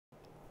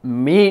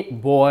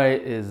Meat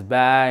Boy is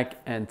back,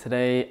 and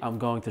today I'm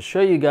going to show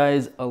you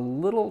guys a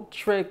little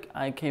trick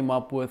I came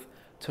up with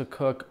to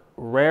cook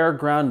rare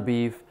ground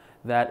beef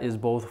that is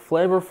both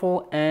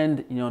flavorful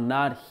and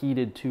not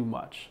heated too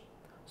much.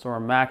 So we're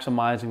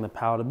maximizing the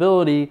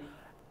palatability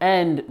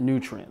and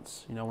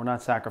nutrients. We're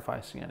not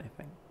sacrificing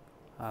anything.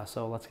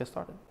 So let's get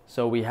started.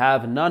 So we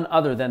have none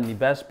other than the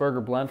best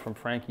burger blend from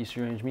Frankie's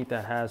Free Range Meat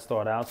that has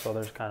thawed out, so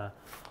there's kind of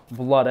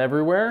blood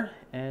everywhere,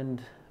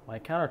 and my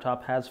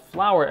countertop has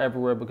flour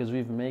everywhere because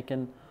we've been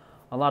making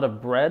a lot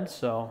of bread.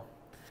 So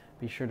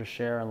be sure to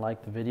share and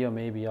like the video.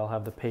 Maybe I'll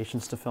have the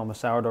patience to film a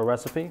sourdough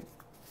recipe.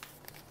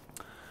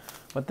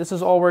 But this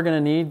is all we're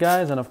gonna need,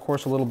 guys, and of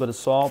course a little bit of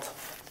salt.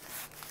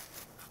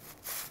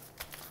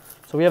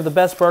 So we have the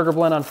best burger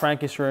blend on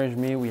Frankie's Free Range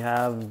Meat. We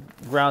have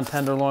ground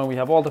tenderloin. We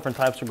have all different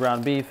types of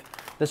ground beef.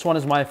 This one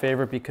is my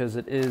favorite because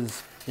it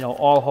is,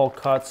 all whole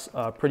cuts,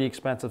 pretty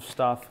expensive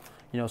stuff.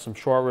 Some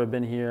short rib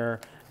in here,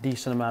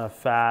 decent amount of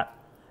fat,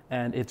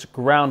 and it's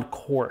ground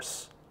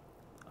coarse,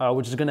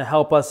 which is gonna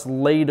help us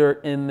later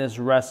in this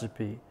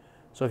recipe.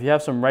 So if you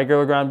have some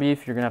regular ground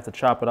beef, you're gonna have to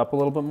chop it up a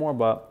little bit more,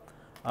 but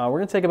we're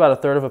gonna take about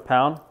 1/3 of a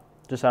pound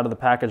just out of the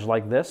package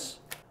like this.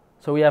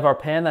 So we have our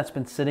pan that's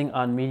been sitting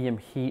on medium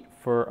heat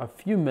for a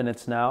few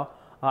minutes now.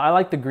 I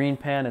like the green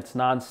pan. It's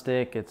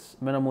non-stick, it's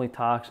minimally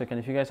toxic, and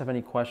if you guys have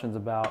any questions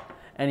about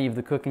any of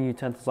the cooking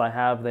utensils I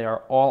have, they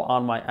are all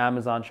on my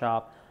Amazon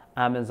shop,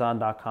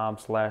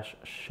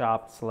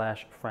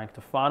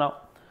 amazon.com/shop/FrankTufano.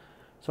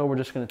 So we're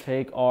just gonna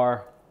take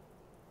our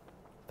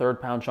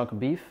 1/3 pound chunk of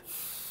beef,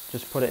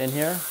 just put it in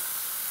here,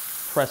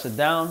 press it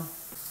down,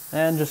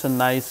 and just a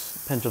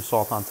nice pinch of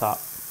salt on top.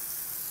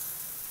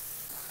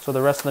 So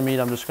the rest of the meat,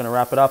 I'm just gonna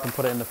wrap it up and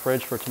put it in the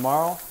fridge for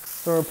tomorrow.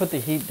 So we'll put the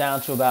heat down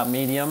to about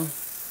medium.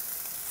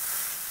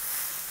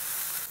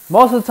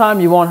 Most of the time,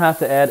 you won't have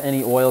to add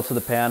any oil to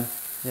the pan.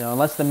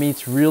 Unless the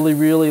meat's really,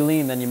 really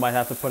lean, then you might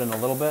have to put in a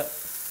little bit.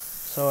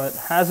 So it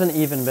hasn't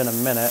even been a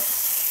minute.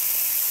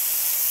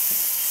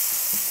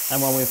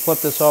 And when we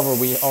flip this over,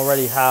 we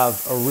already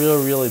have a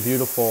really, really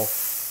beautiful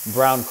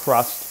brown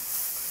crust.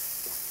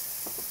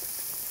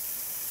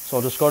 So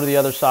I'll just go to the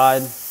other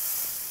side,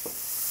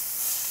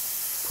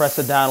 press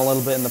it down a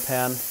little bit in the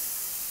pan.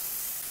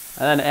 And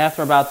then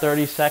after about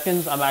 30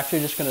 seconds, I'm actually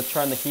just gonna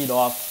turn the heat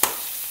off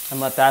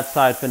and let that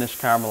side finish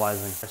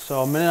caramelizing.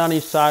 So a minute on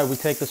each side, we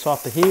take this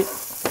off the heat.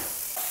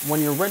 When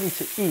you're ready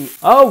to eat,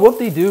 oh,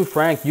 whoop-de-doo,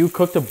 Frank, you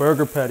cooked a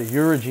burger patty,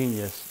 you're a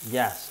genius.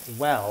 Yes,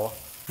 well,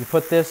 you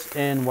put this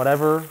in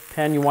whatever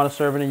pan you want to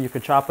serve it in. You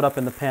could chop it up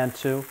in the pan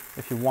too,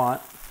 if you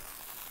want.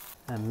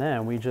 And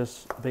then we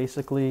just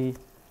basically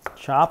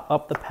chop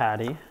up the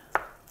patty.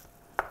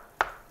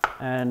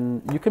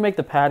 And you can make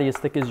the patty as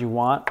thick as you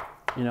want,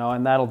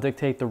 and that'll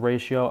dictate the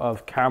ratio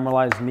of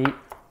caramelized meat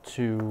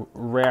to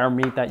rare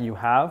meat that you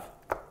have.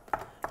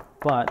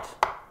 But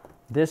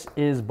this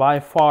is by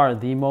far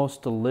the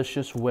most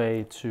delicious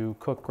way to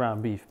cook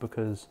ground beef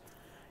because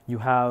you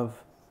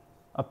have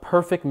a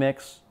perfect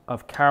mix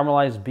of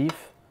caramelized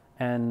beef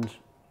and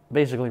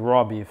basically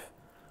raw beef,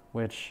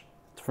 which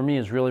for me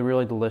is really,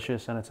 really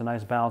delicious, and it's a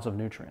nice balance of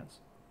nutrients.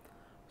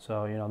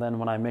 So, then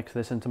when I mix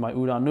this into my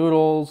udon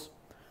noodles,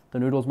 the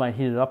noodles might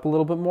heat it up a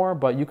little bit more,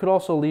 but you could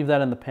also leave that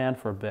in the pan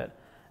for a bit.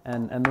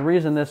 And the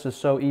reason this is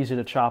so easy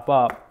to chop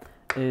up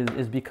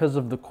is because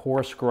of the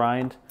coarse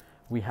grind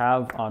we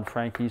have on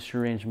Frankie's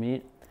Free Range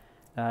Meat.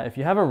 If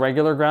you have a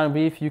regular ground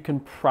beef, you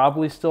can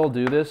probably still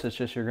do this. It's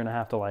just you're gonna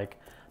have to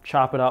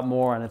chop it up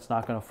more, and it's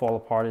not gonna fall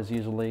apart as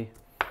easily.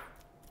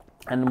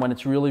 And when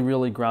it's really,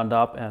 really ground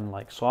up and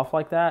soft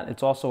like that,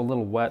 it's also a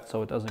little wet,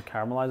 so it doesn't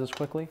caramelize as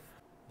quickly.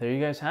 There you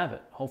guys have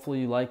it.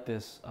 Hopefully you like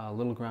this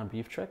little ground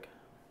beef trick.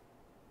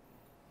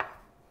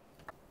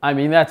 I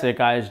mean, that's it,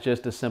 guys.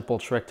 Just a simple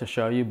trick to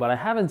show you, but I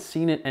haven't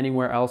seen it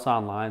anywhere else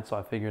online, so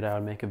I figured I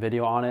would make a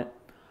video on it.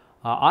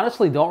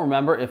 Honestly, don't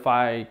remember if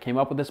I came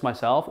up with this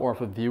myself or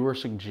if a viewer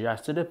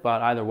suggested it,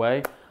 but either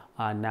way,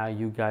 now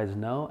you guys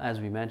know.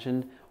 As we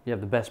mentioned, we have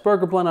the best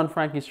burger blend on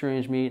Frankie's Free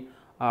Range Meat.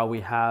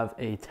 We have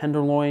a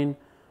tenderloin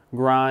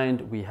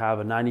grind. We have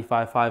a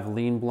 95.5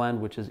 lean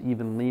blend, which is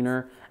even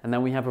leaner. And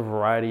then we have a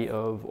variety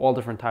of all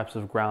different types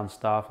of ground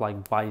stuff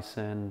like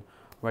bison,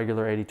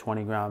 regular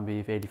 80/20 ground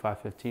beef,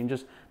 85/15.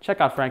 Just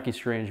check out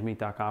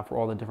frankiesfreerangemeat.com for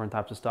all the different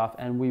types of stuff.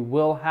 And we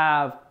will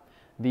have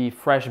the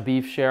fresh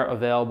beef share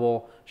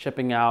available,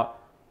 shipping out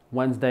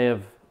Wednesday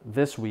of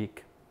this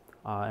week.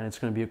 And it's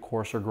gonna be a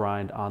coarser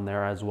grind on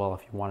there as well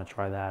if you wanna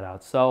try that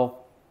out. So,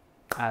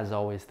 as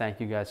always, thank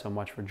you guys so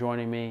much for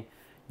joining me.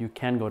 You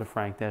can go to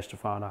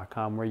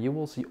frank-tufano.com where you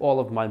will see all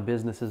of my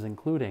businesses,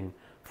 including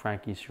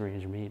Frankie's Free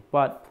Range Meat.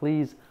 But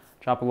please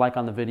drop a like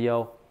on the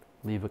video,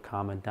 leave a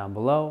comment down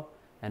below,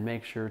 and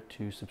make sure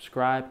to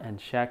subscribe and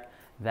check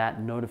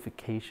that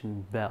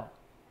notification bell.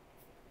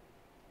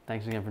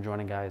 Thanks again for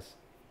joining, guys,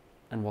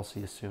 and we'll see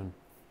you soon.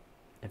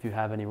 If you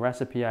have any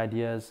recipe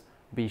ideas,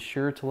 be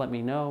sure to let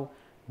me know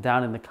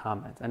down in the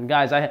comments. And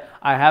guys, I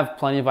have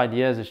plenty of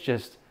ideas. It's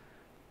just,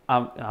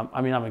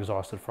 I'm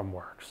exhausted from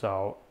work.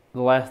 So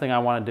the last thing I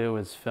want to do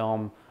is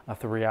film a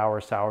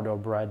 3-hour sourdough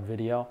bread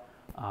video.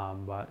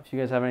 But if you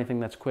guys have anything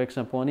that's quick,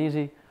 simple, and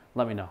easy,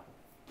 let me know.